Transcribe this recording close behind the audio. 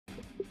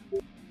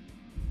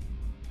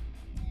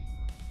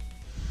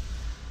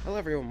Hello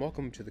everyone,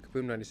 welcome to the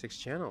Kaboom96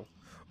 channel.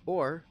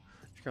 Or,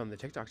 if you're on the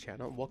TikTok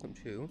channel, welcome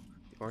to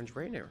the Orange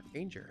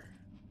Ranger.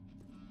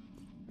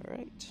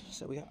 Alright,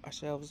 so we got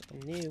ourselves a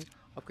new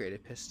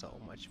upgraded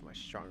pistol, much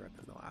stronger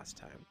than the last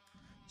time.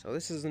 So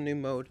this is a new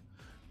mode,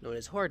 known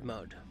as Horde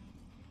mode.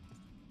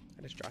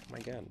 I just dropped my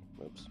gun.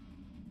 Oops.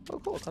 Oh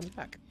cool, it comes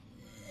back.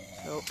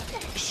 So,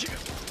 shit.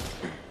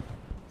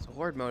 So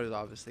Horde mode is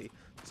obviously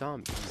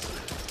zombies.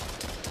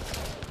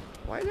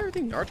 Why is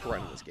everything Naruto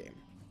run in this game?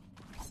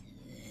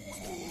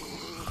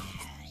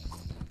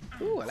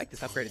 Ooh, I like this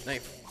upgraded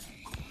knife.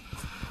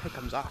 It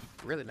comes off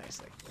really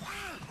nicely.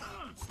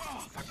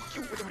 Fuck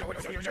you.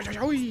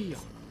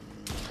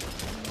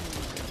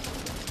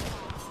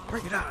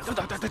 Break it out.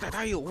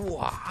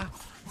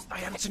 I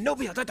am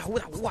Shinobi.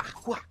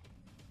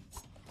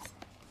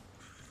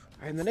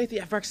 I am the Nathan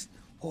FX.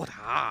 It's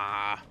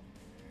a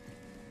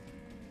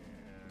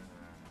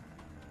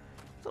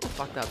little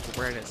fucked up to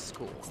wear it at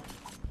school.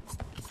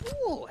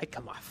 Ooh, I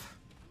come off.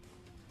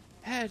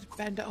 Head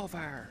bend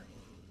over.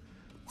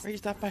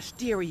 Raise the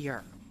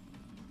posterior.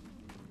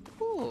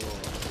 Ooh.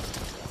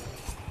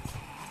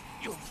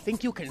 You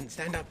think you can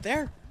stand up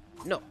there?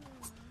 No.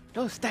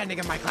 No standing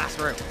in my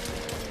classroom.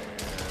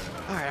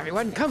 Alright,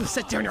 everyone, come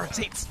sit down in your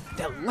seats.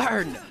 Then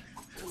learn.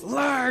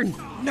 Learn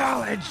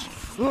knowledge.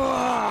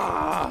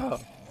 Ah!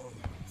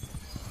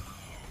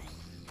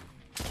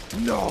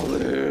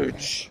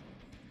 Knowledge.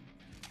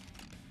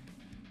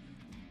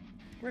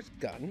 Where's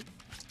Gun?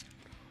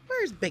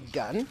 Where's Big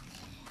Gun?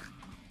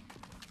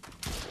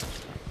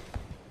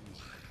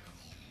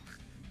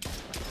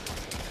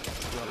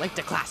 You're late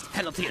to class.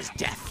 Penalty is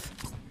death.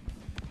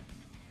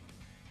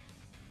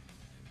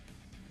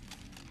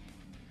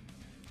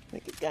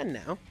 Make a gun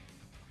now.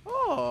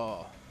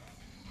 Oh.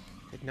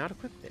 Did not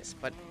equip this,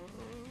 but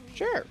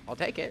sure, I'll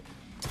take it.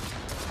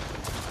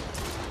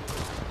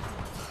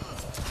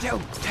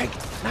 Don't take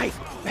knife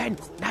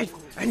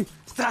and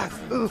stuff.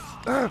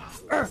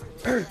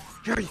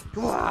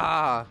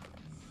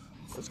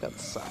 This gun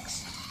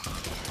sucks.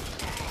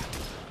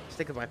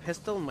 Stick with my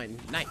pistol and my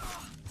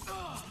knife.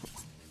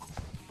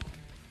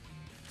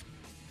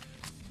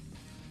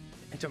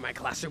 Enter my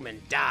classroom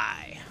and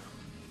die.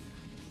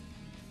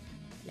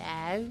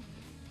 Hello?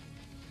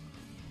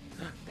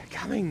 They're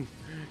coming.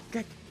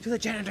 Get to the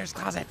janitor's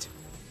closet.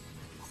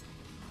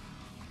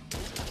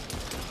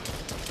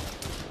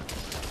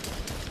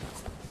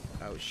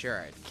 Oh,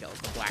 sure, I'd kill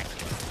the black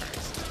kid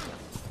first.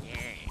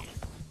 Yeah.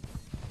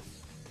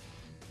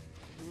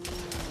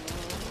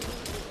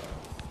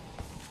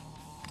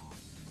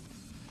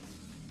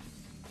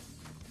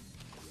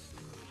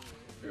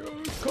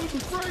 Cousin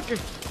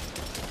Frankie.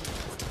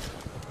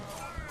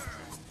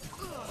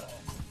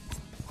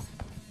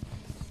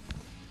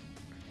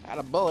 Got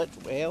a bullet.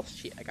 Well,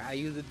 shit, I gotta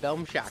use the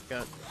dumb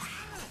shotgun.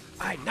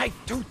 I knife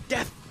to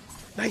death.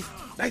 Knife.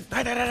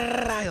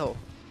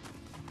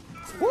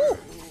 Woo!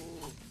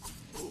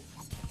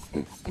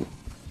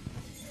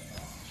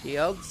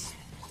 Shields.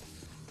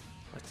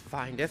 Let's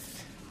find it.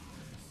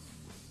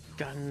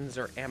 Guns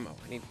or ammo.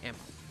 I need ammo.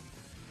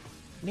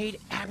 Need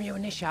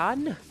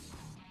ammunition.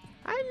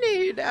 I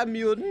need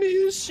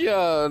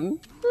ammunition.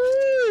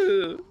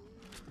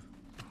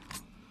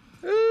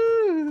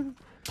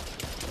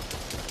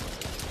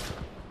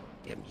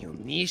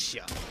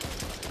 Ammunition.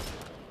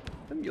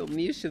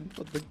 Ammunition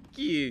for the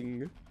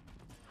king.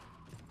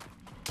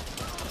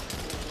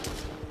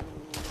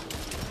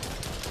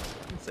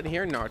 Listen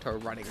here,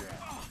 Naruto running.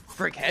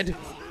 Frickhead.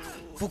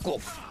 Fuck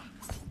off.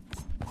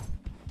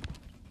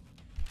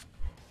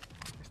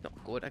 It's not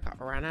good. I got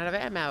run out of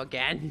ammo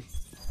again.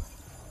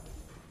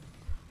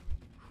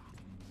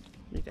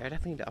 I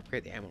definitely need to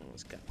upgrade the ammo on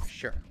this gun for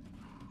sure.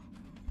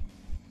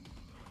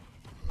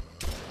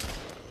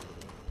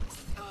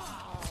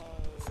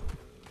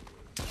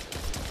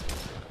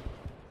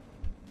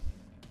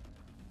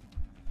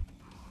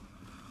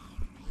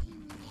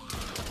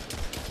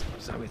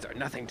 Zombies are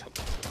nothing to me.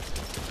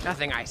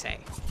 Nothing, I say.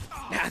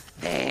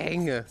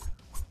 Nothing! I'm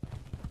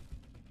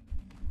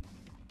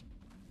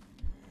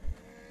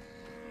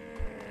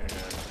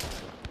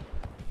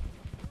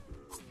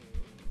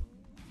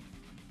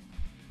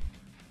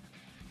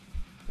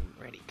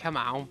ready. Come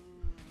on.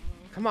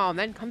 Come on,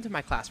 then. Come to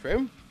my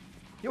classroom.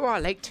 You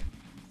are late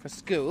for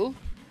school.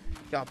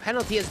 Your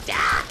penalty is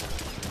death!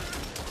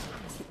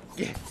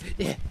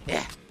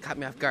 Yeah. Caught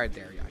me off guard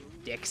there, you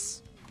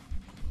dicks.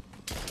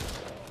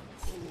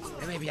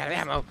 I may be out of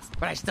ammo,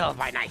 but I still have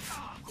my knife.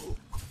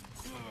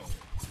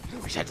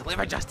 I shall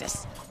deliver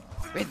justice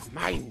with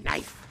my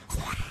knife.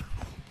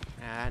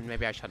 And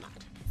maybe I shall not.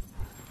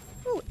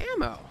 Ooh,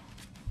 ammo.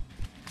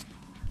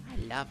 I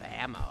love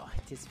ammo.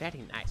 It is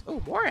very nice.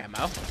 Ooh, more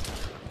ammo.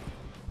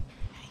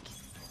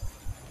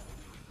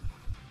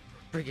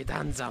 Bring it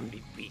on,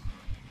 zombie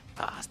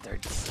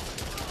bastards.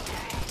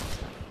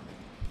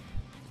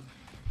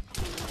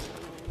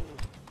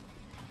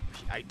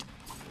 Shite.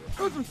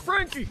 Cousin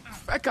Frankie!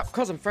 Back up,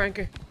 Cousin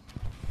Frankie.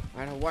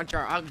 I don't want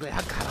your ugly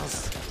hug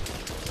cuddles.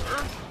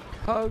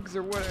 Hugs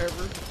or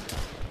whatever.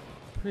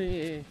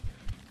 Yeah.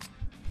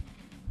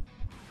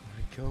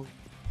 Go.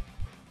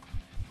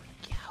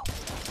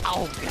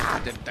 Oh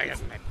God!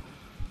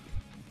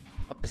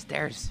 Up the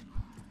stairs,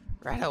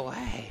 right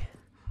away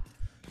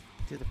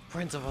to the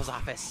principal's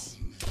office.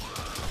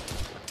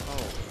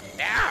 Oh,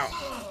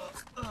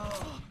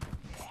 ow!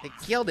 They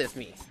killed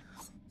me.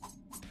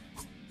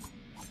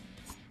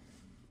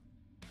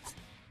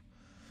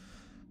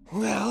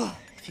 Well,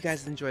 if you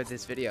guys enjoyed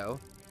this video,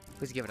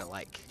 please give it a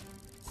like.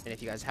 And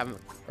if you guys haven't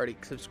already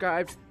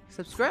subscribed,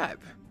 subscribe.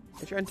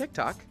 If you're on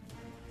TikTok,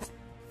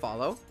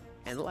 follow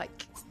and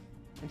like.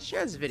 And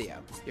share this video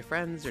with your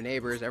friends, your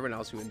neighbors, everyone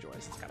else who enjoys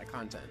this kind of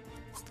content.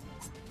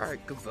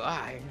 Alright,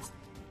 goodbye.